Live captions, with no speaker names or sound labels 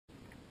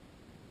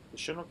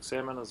Chinook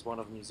salmon is one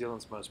of New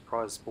Zealand's most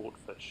prized sport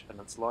fish, and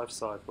its life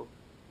cycle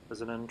is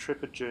an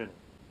intrepid journey,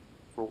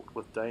 fraught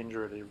with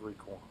danger at every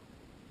corner.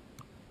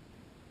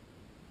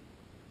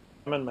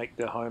 Salmon make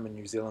their home in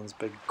New Zealand's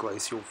big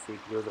glacial-fed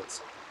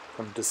rivers.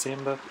 From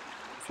December,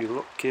 if you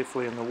look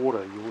carefully in the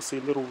water, you will see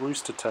little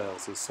rooster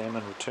tails as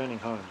salmon returning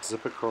home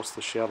zip across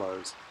the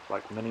shallows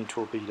like mini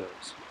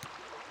torpedoes.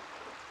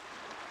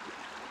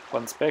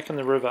 Once back in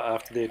the river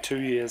after their 2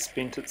 years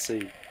spent at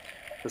sea,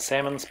 the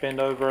salmon spend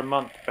over a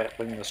month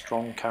battling the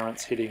strong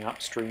currents heading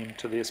upstream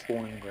to their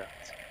spawning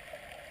grounds.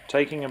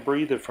 Taking a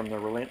breather from the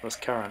relentless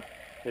current,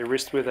 they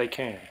rest where they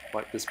can,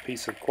 like this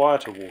piece of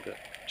quieter water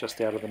just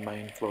out of the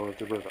main flow of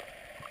the river.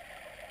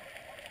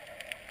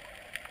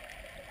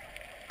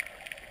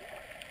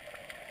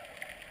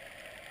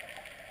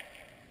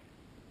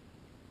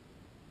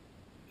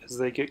 As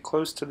they get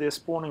close to their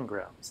spawning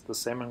grounds, the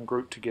salmon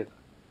group together,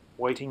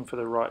 waiting for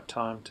the right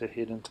time to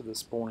head into the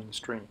spawning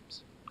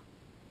streams.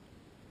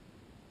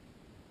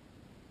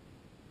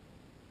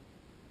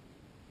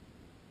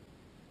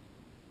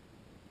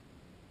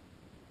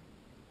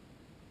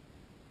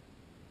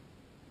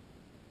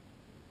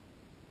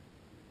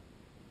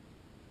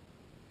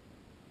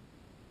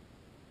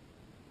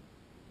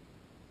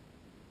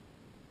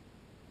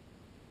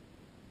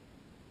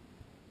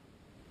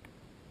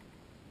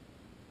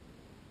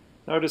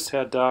 Notice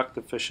how dark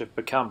the fish have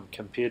become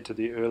compared to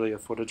the earlier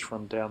footage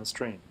from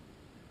downstream.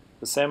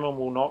 The salmon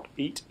will not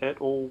eat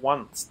at all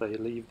once they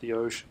leave the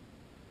ocean.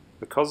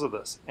 Because of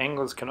this,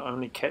 anglers can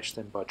only catch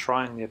them by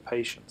trying their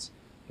patience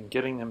and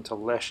getting them to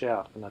lash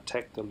out and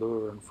attack the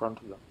lure in front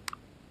of them.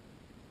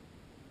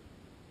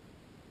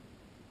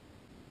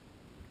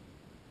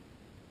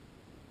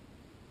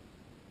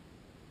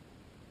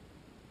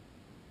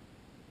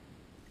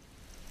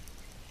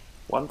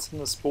 Once in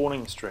the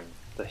spawning stream,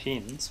 the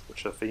hens,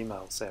 which are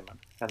female salmon,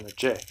 and the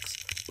jacks,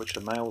 which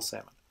are male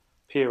salmon,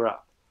 pair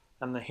up,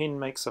 and the hen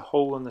makes a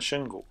hole in the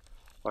shingle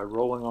by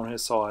rolling on her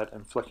side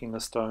and flicking the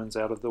stones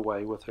out of the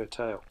way with her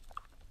tail.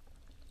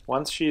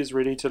 Once she is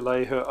ready to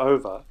lay her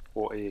ova,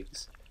 or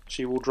eggs,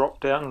 she will drop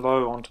down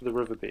low onto the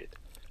riverbed,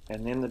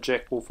 and then the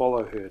jack will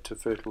follow her to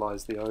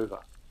fertilize the ova.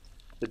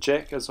 The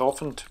jack is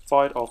often to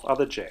fight off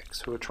other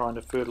jacks who are trying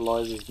to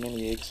fertilize as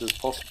many eggs as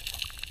possible.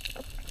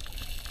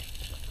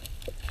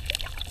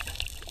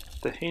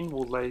 The hen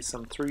will lay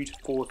some 3,000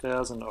 to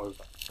 4,000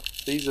 ova.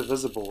 These are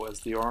visible as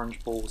the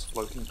orange balls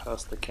floating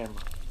past the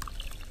camera.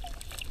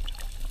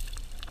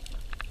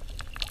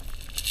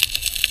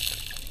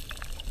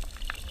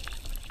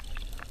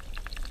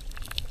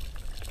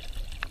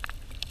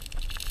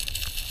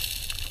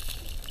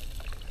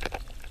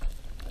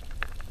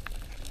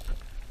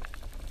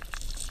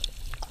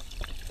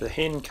 The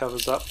hen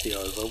covers up the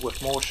ova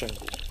with more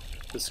shingle.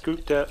 The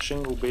scooped out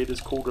shingle bed is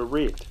called a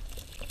red.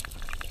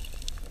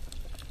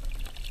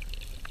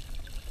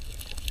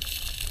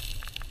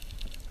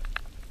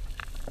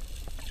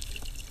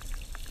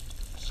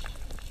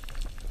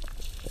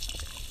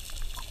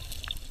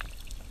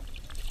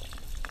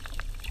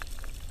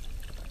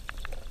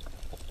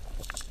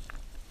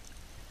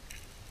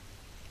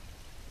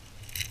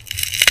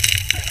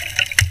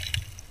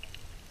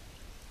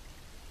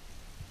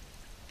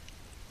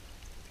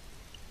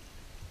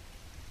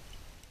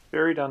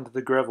 Buried under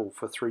the gravel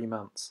for 3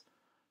 months,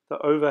 the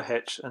ova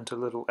hatch into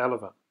little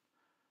elephant.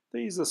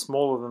 These are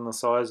smaller than the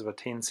size of a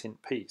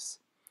 10-cent piece.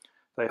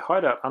 They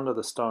hide out under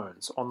the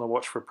stones, on the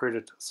watch for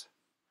predators.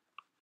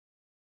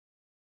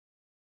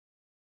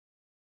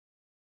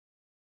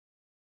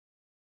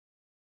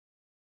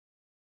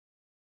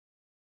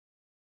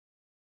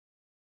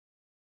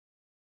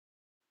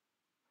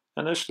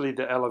 Initially,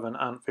 the elephant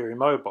aren't very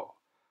mobile,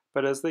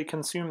 but as they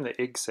consume the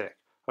egg sac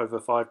over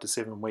 5 to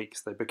 7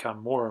 weeks, they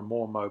become more and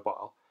more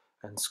mobile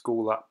and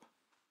school up.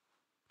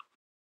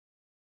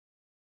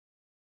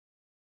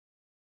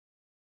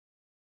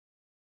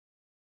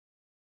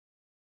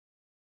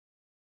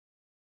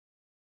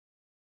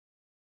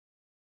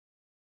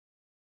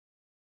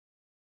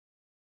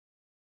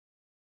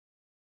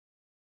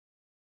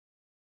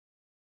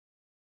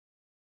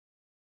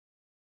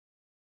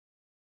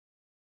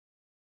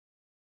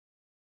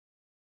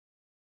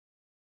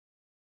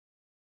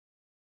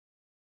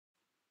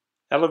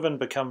 Elephant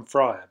become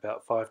fry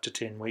about 5 to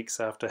 10 weeks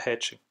after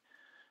hatching.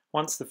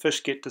 Once the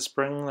fish get to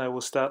spring, they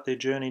will start their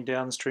journey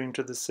downstream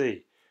to the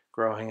sea,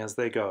 growing as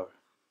they go.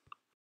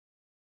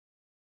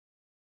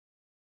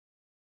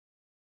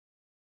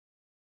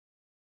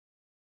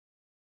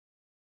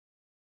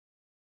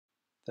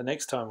 The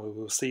next time we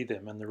will see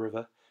them in the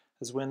river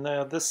is when they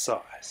are this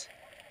size,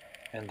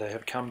 and they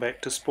have come back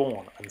to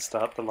spawn and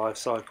start the life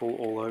cycle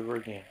all over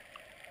again.